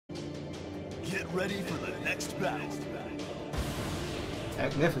Get ready for the next battle.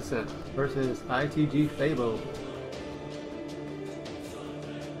 Magnificent versus itgFabo.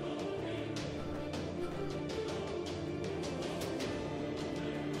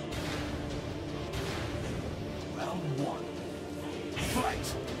 Round one.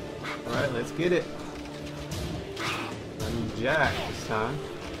 Fight. Alright, let's get it. I'm Jack this time.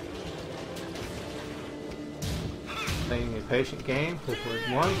 Playing a patient game. Push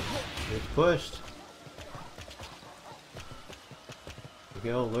one. It's pushed. There we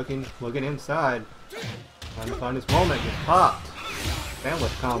go, looking inside. Trying to find his moment. Gets popped.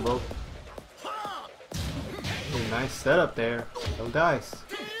 Sandwich combo. Ooh, nice setup there. No dice.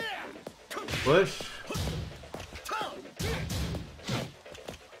 Push.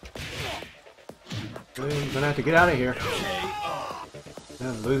 He's gonna have to get out of here.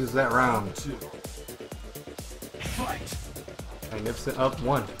 And loses that round. Magnificent up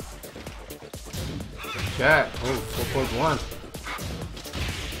one. Jack. Oh, 4-1.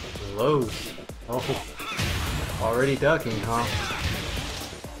 Lows. Oh, already ducking, huh?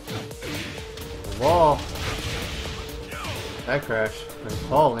 The wall. That crash. There's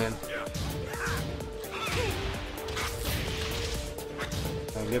Paul in.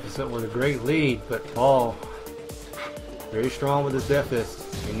 Magnificent with a great lead, but Paul very strong with his death fist.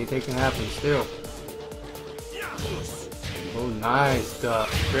 Anything can happen still. Oh, nice duck.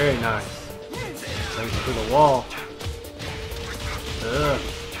 Very nice. Thanks for the wall. Ugh.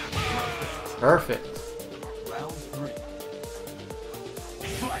 Perfect. Round three.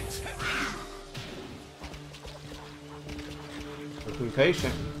 Fight. Looking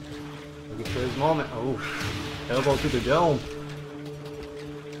patient. Looking for his moment. Oh, elbow to the dome.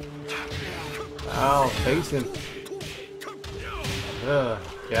 Wow, facing. Jab,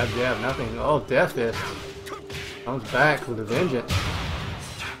 jab, nothing. Oh, death fist. Comes back with a vengeance.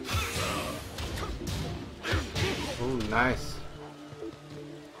 Oh, nice.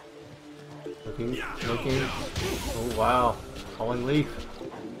 Looking. Oh, wow. Falling leaf.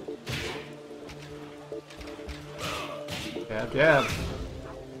 Jab, jab.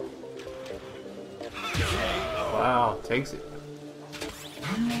 Wow, takes it.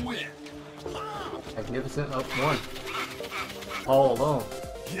 You win. Magnificent up one. All alone.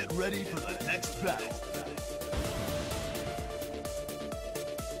 Get ready for the next battle.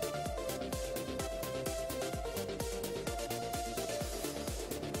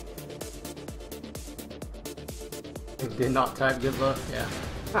 It did not type good luck, yeah.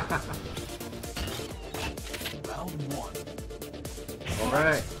 Round one.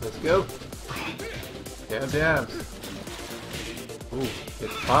 Alright, let's go. Jab, jabs. Ooh,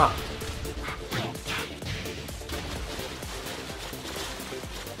 it's popped.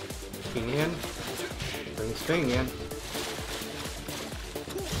 In, bring his thing in.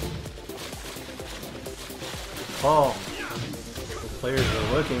 Paul. The players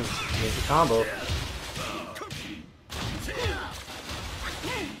are looking. There's a combo.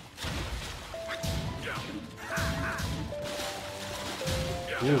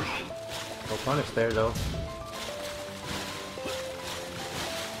 Ooh. No punish there though.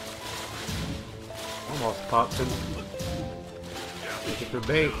 Almost pops him. Looking for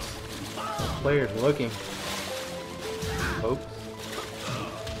baits. Players looking. Oops.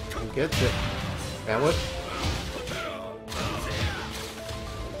 He gets it. Sandwich.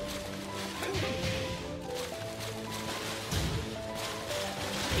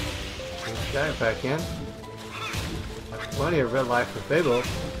 Giant back in. Plenty of red life for Fabo.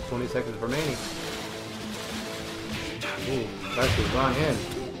 20 seconds remaining. Ooh, Pressure's gone in.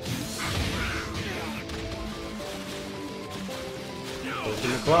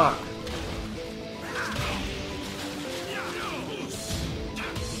 Closing the clock.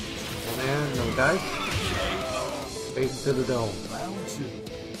 No dice. Face to the dome. Round two.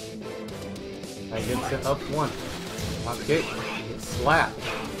 Magnificent up one. Hop kick. Gets slapped.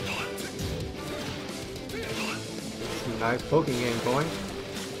 Some nice poking game going.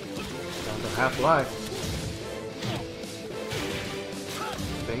 Down to half life.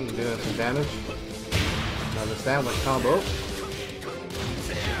 Thing doing some damage. Another sandwich combo.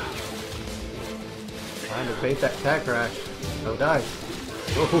 Trying to bait that attack crash. No dice.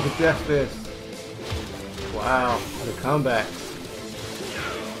 Oh, death fist. Wow, the comebacks.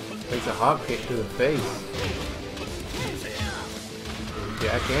 Takes a hop kick to the face.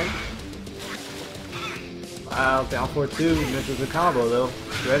 Jack in. Wow, down 4-2. Misses the combo though.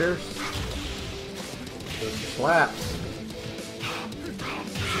 Shredders. Slaps.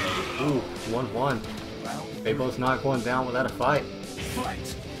 Ooh, 1-1. Fabo's not going down without a fight.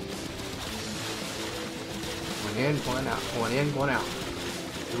 One in, one out. One in, one out.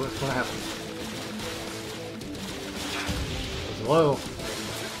 See what's going to happen. Low.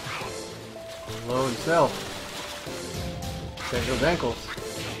 Low himself. Check those ankles.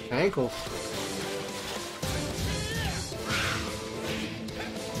 Ankles.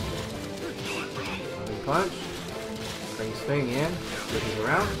 Punch. Brings thing in. Switches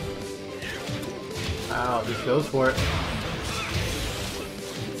around. Wow, just goes for it.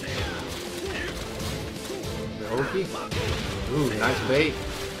 The Oki. Ooh, nice bait.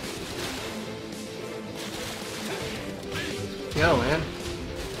 Go, man.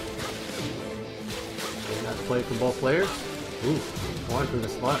 Nice play for both players. Ooh, one for the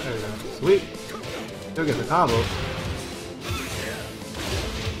slot or the sweep. Still gets the combo.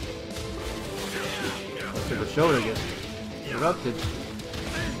 The shoulder gets erupted.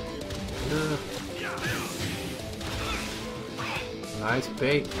 Nice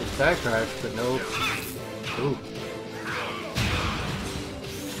bait for Stack Crash, but no. Ooh.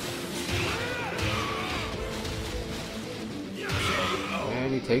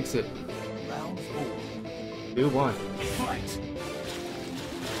 And he takes it. Round 4. 2-1. Fight.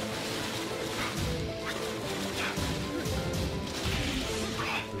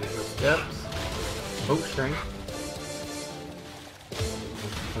 Here's the steps. Poke string.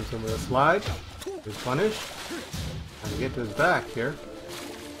 Comes in with a slide. Good punish. Trying to get to his back here.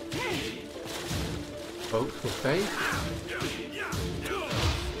 Pokes with face.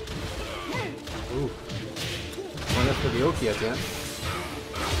 Ooh. One up for the Oki at the end.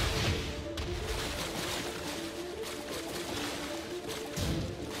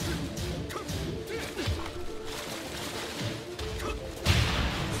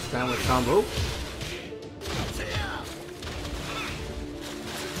 Down with combo.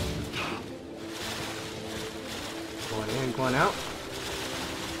 Going in, going out.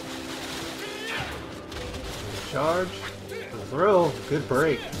 Charge. The throw. Good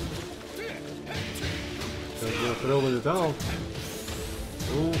break. Gonna do a throw with his own.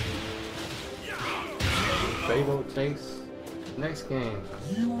 Ooh. Fabo takes the next game.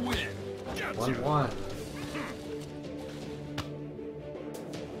 You win. 1-1.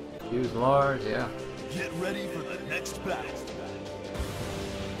 Use Lars, yeah. Get ready for the next battle.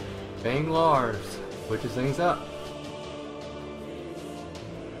 Bang Lars. Switches things up.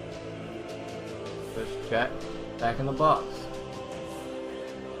 Push Jack back in the box.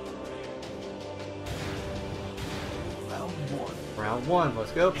 Round 1. Round 1,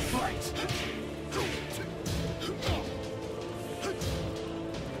 let's go. Fight.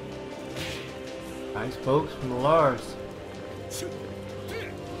 Nice pokes from the Lars.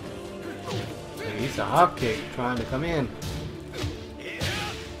 He's a hop kick trying to come in.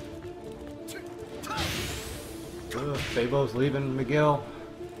 Fabo's leaving Miguel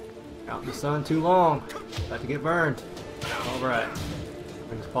out in the sun too long. About to get burned. Alright.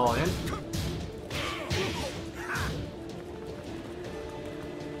 Brings Paul in.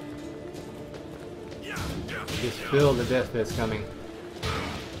 Just feel the death fist coming.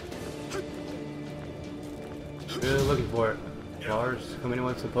 Really looking for it. Lars coming in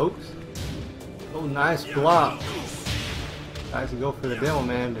with some pokes. Oh, nice block. Tries to go for the demo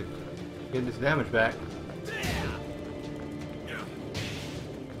man to get this damage back.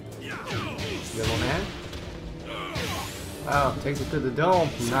 Demo man. Wow, takes it to the dome.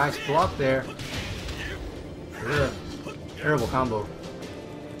 Nice block there. Ugh. Terrible combo.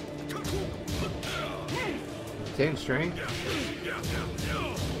 Retain string.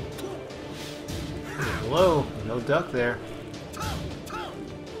 Low. No duck there.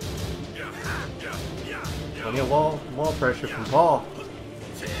 Plenty of wall pressure from Paul.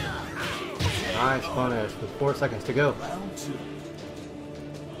 Nice punish with 4 seconds to go. Round 2.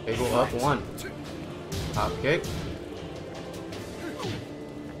 Fabo up 1. Hop kick.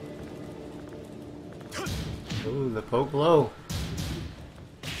 Ooh, the poke low.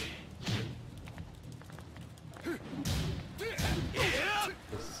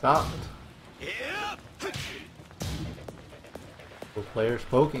 It's stopped. Both players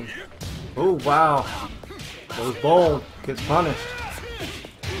poking. Oh wow. Goes bold. Gets punished.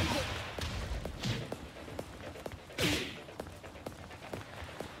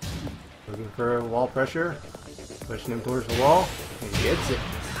 Looking for wall pressure. Pushing him towards the wall. And gets it.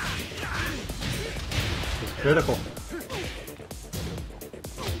 It's critical.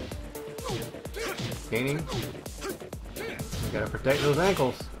 Gaining. You gotta protect those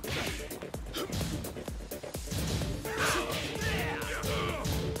ankles.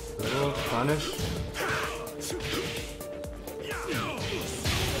 Little punish.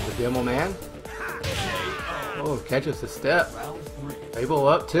 The demo man. Oh, catches the step. Round 3. Fabo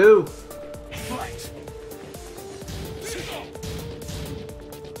up 2. Fight.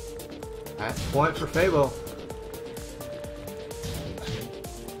 Match point for Fabo.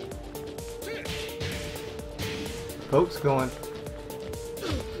 pokes going.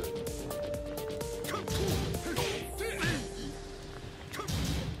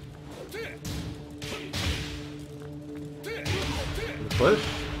 Push.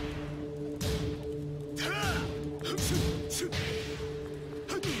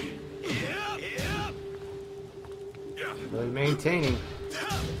 Really maintaining.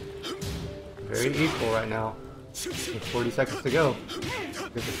 Very equal right now. With 40 seconds to go.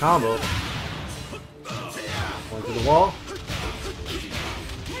 Get the combo. One to the wall.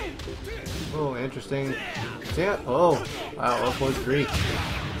 Oh, interesting. Yeah. Oh, wow. F2F3.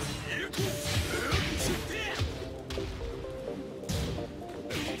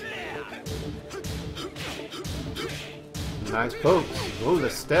 Nice pokes. Oh, the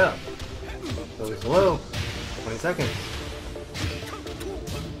step. Goes low. 20 seconds.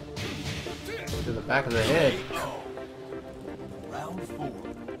 To the back of the head. Round 4.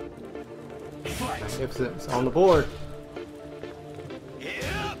 Magnificent. It's on the board.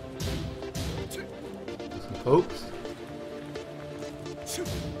 Some pokes.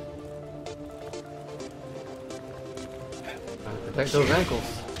 Trying to protect those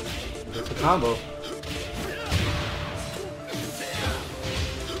ankles. It's a combo.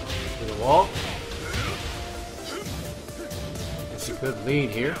 To the wall. It's a good lead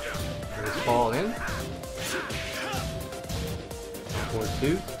here. Just fall in.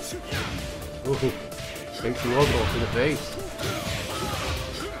 4-2. Ooh, takes the orbital to the face.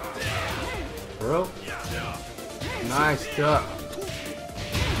 Bro. Nice duck.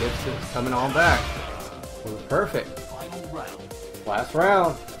 Gets it coming on back. It was perfect. Final round. Last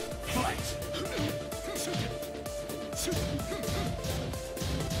round. Fight.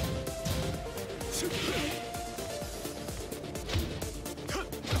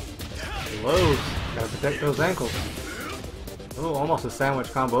 Lows. Gotta protect those ankles. Oh, almost a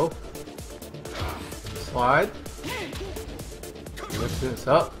sandwich combo. Slide. Lifts this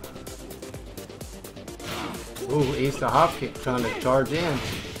up. Ooh, eats the hop kick trying to charge in.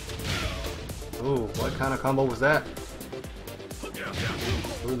 Ooh, what kind of combo was that?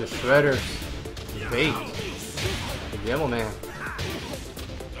 Ooh, the shredders. The bait. The demo man.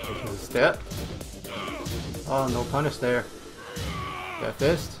 Taking a step. Oh, no punish there. Death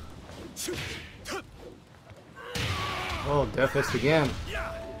fist. Oh, death fist again.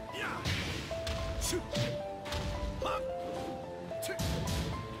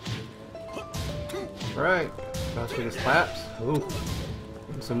 Right. Tries for the slaps. Ooh.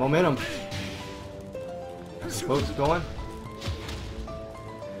 Getting some momentum. Some pokes going.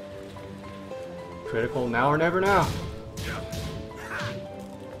 Critical now or never now.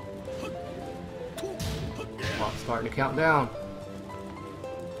 Clock starting to count down.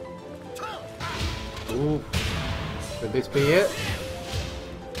 Ooh. Could this be it?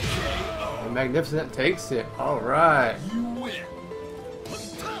 And Magnificent takes it. Alright. You win.